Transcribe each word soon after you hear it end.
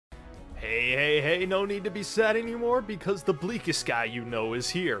Hey, hey, hey, no need to be sad anymore because the bleakest guy you know is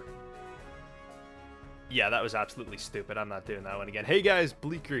here. Yeah, that was absolutely stupid. I'm not doing that one again. Hey guys,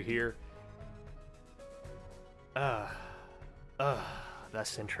 Bleaker here.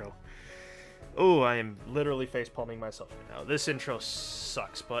 This intro. Oh, I am literally facepalming myself right now. This intro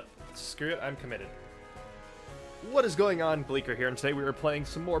sucks, but screw it, I'm committed. What is going on? Bleaker here, and today we are playing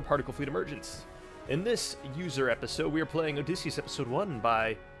some more Particle Fleet Emergence. In this user episode, we are playing Odysseus Episode 1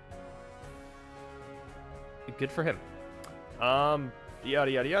 by... Good for him.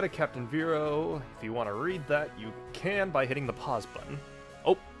 Yada yada yada, Captain Vero. If you want to read that, you can by hitting the pause button.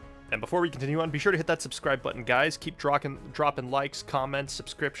 Oh, and before we continue on, be sure to hit that subscribe button, guys. Keep dropping likes, comments,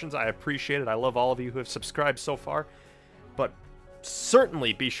 subscriptions. I appreciate it. I love all of you who have subscribed so far. But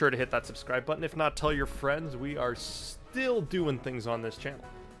certainly be sure to hit that subscribe button. If not, tell your friends. We are still doing things on this channel.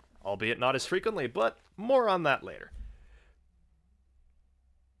 Albeit not as frequently, but more on that later.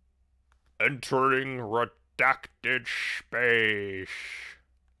 Entering redacted space.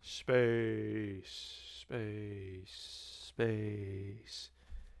 Space.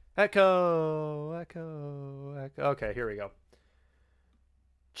 Echo. Okay, here we go.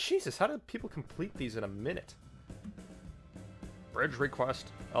 Jesus, how do people complete these in a minute? Bridge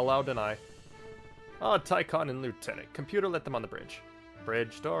request. Allow, deny. Ah, Tycon and Lieutenant. Computer, let them on the bridge.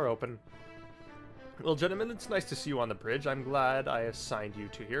 Bridge door open. Well, gentlemen, it's nice to see you on the bridge. I'm glad I assigned you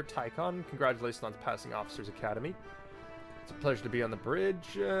to here. Tycon, congratulations on passing Officers Academy. It's a pleasure to be on the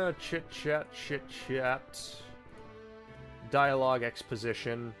bridge. Chit-chat. Dialogue,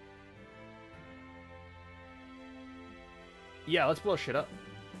 exposition. Yeah, let's blow shit up.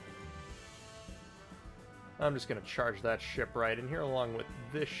 I'm just gonna charge that ship right in here, along with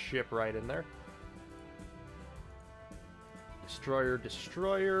this ship right in there.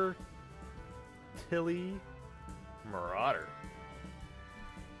 Destroyer. Tilly. Marauder.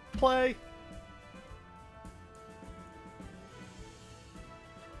 Play!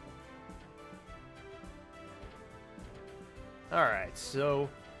 Alright, so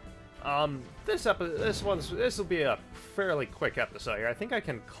this will be a fairly quick episode here. I think I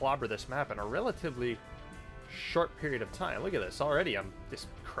can clobber this map in a relatively short period of time. Look at this already. I'm just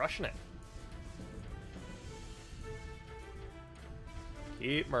crushing it.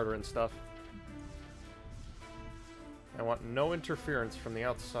 Keep murdering stuff. I want no interference from the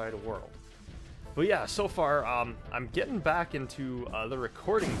outside world. But yeah, so far, I'm getting back into the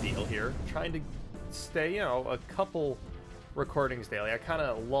recording deal here. Trying to stay, a couple recordings daily. I kind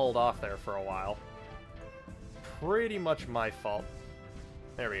of lulled off there for a while. Pretty much my fault.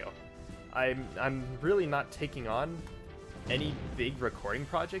 There we go. I'm really not taking on any big recording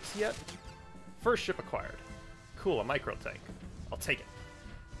projects yet. First ship acquired. Cool, a micro tank. I'll take it.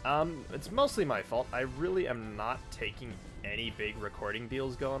 It's mostly my fault. I really am not taking any big recording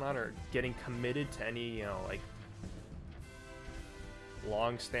deals going on or getting committed to any, like,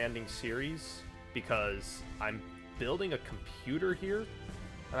 long-standing series because I'm building a computer here.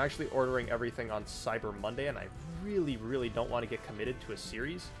 I'm actually ordering everything on Cyber Monday, and I really don't want to get committed to a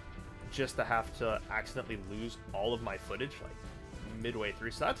series just to have to accidentally lose all of my footage, like, midway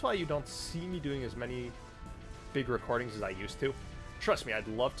through. So that's why you don't see me doing as many big recordings as I used to. Trust me, I'd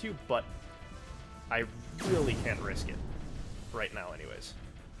love to, but I really can't risk it right now anyways.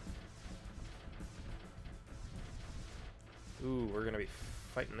 Ooh, we're gonna be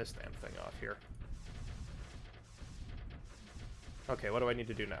fighting this damn thing off here. Okay, what do I need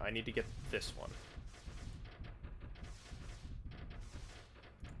to do now? I need to get this one.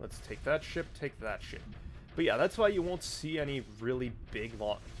 Let's take that ship, take that ship. But yeah, that's why you won't see any really big,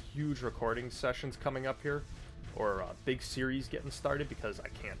 huge recording sessions coming up here. Or big series getting started, because I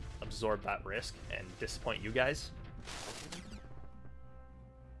can't absorb that risk and disappoint you guys.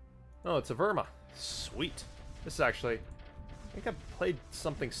 Oh, it's a Verma. Sweet. This is actually... I think I've played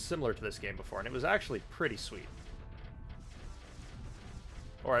something similar to this game before, and it was actually pretty sweet.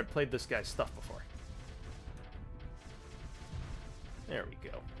 Or I played this guy's stuff before. There we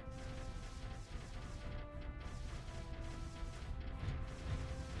go.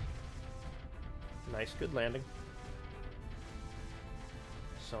 Nice, good landing.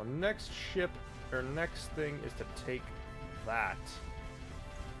 So next ship, or next thing, is to take that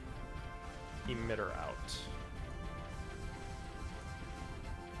emitter out.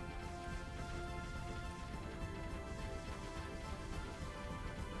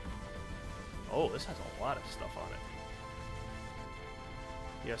 Oh, this has a lot of stuff on it.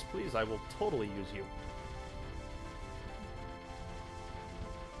 Yes, please, I will totally use you.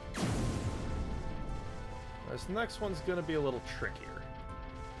 This next one's gonna be a little trickier.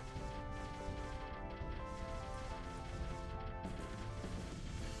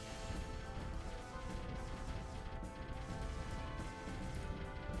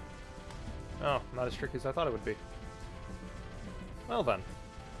 Oh, not as tricky as I thought it would be. Well then,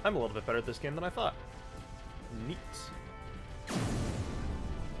 I'm a little bit better at this game than I thought. Neat.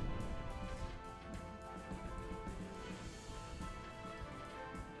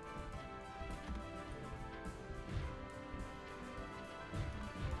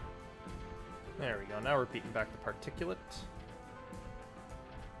 There we go, now we're beating back the particulate.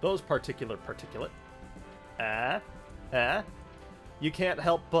 Those particular particulate. You can't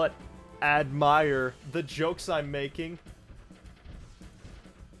help but admire the jokes I'm making.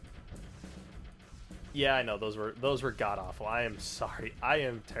 Yeah, I know, those were god-awful. I am sorry. I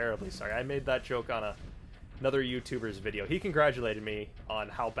am terribly sorry. I made that joke on another YouTuber's video. He congratulated me on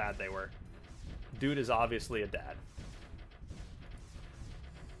how bad they were. Dude is obviously a dad.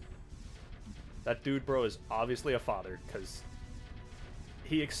 That dude, bro, is obviously a father, because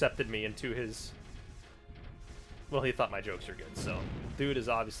he accepted me into his... Well, he thought my jokes were good, so... Dude is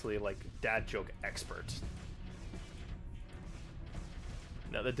obviously, like, dad joke expert.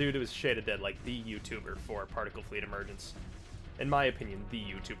 No, the dude was shaded dead, like, the YouTuber for Particle Fleet Emergence. In my opinion, the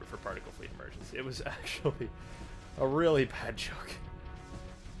YouTuber for Particle Fleet Emergence. It was actually a really bad joke.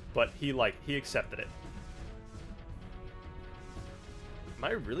 But he accepted it. Am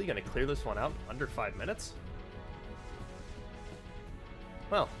I really going to clear this one out in under 5 minutes?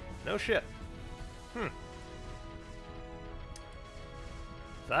 Well, no shit.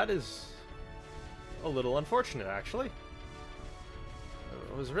 That is a little unfortunate, actually.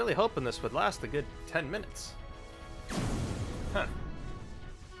 I was really hoping this would last a good 10 minutes. Huh.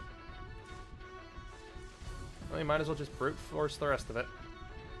 Well, you might as well just brute force the rest of it.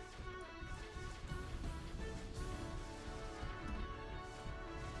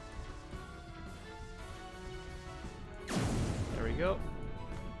 There we go.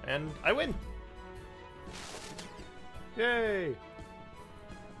 And I win! Yay!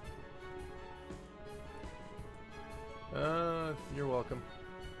 You're welcome.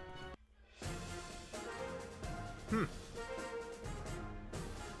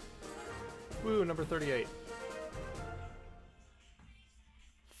 Woo, number 38.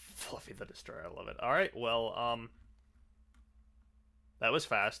 Fluffy the Destroyer, I love it. Alright, well, that was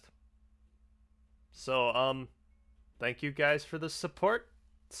fast. So, thank you guys for the support.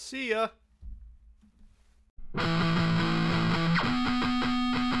 See ya!